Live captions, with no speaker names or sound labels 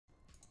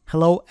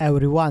Hello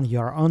everyone, you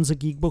are on the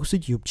GeekBox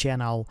YouTube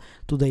channel.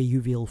 Today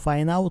you will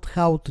find out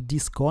how to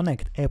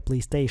disconnect a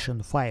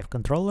PlayStation 5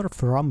 controller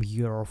from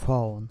your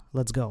phone.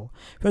 Let's go.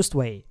 First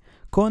way,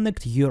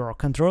 connect your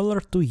controller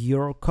to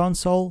your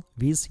console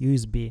with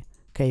USB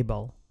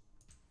cable.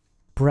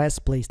 Press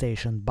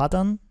PlayStation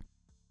button,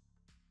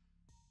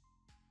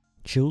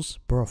 choose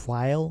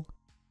Profile,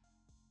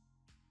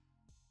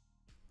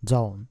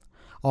 Zone,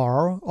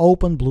 or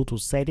open Bluetooth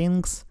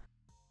settings.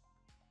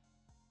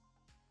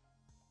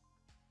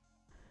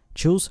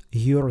 Choose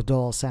your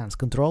DualSense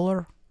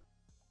controller.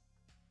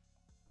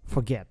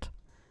 Forget.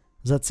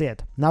 That's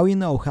it. Now you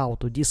know how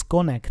to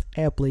disconnect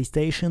a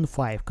PlayStation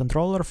 5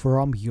 controller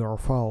from your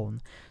phone.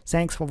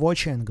 Thanks for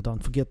watching.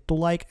 Don't forget to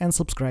like and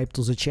subscribe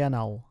to the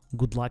channel.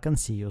 Good luck and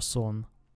see you soon.